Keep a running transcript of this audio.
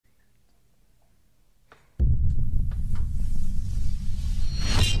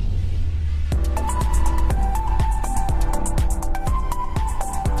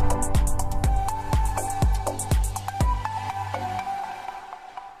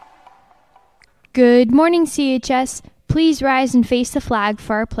Good morning, CHS. Please rise and face the flag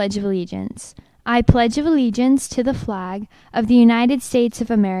for our Pledge of Allegiance. I pledge allegiance to the flag of the United States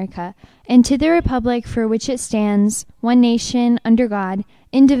of America and to the republic for which it stands, one nation, under God,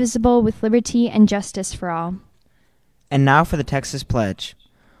 indivisible, with liberty and justice for all. And now for the Texas Pledge.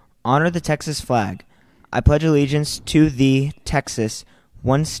 Honor the Texas flag. I pledge allegiance to thee, Texas,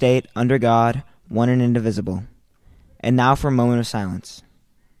 one state, under God, one and indivisible. And now for a moment of silence.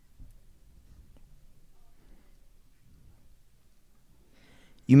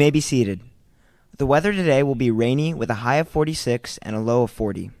 You may be seated. The weather today will be rainy with a high of 46 and a low of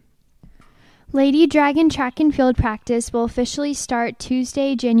 40. Lady Dragon track and field practice will officially start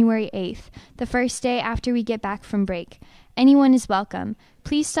Tuesday, January 8th, the first day after we get back from break. Anyone is welcome.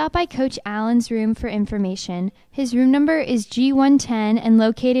 Please stop by Coach Allen's room for information. His room number is G110 and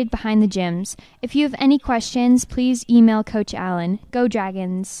located behind the gyms. If you have any questions, please email Coach Allen. Go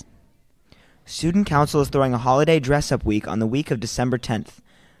Dragons! Student Council is throwing a holiday dress-up week on the week of December 10th.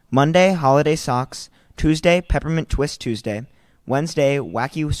 Monday, holiday socks. Tuesday, peppermint twist Tuesday. Wednesday,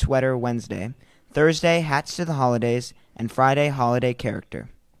 wacky sweater Wednesday. Thursday, hats to the holidays. And Friday, holiday character.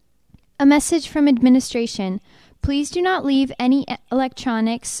 A message from administration. Please do not leave any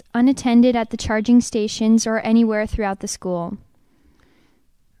electronics unattended at the charging stations or anywhere throughout the school.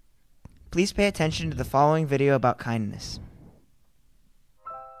 Please pay attention to the following video about kindness.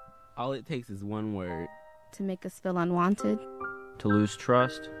 All it takes is one word. To make us feel unwanted. To lose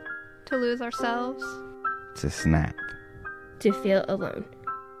trust. To lose ourselves. To snap. To feel alone.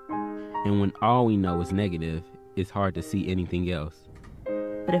 And when all we know is negative, it's hard to see anything else.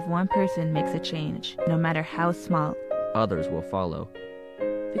 But if one person makes a change, no matter how small, others will follow.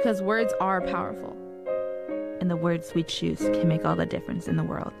 Because words are powerful. And the words we choose can make all the difference in the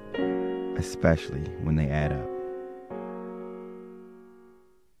world. Especially when they add up.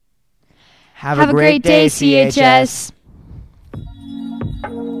 Have a great day, CHS.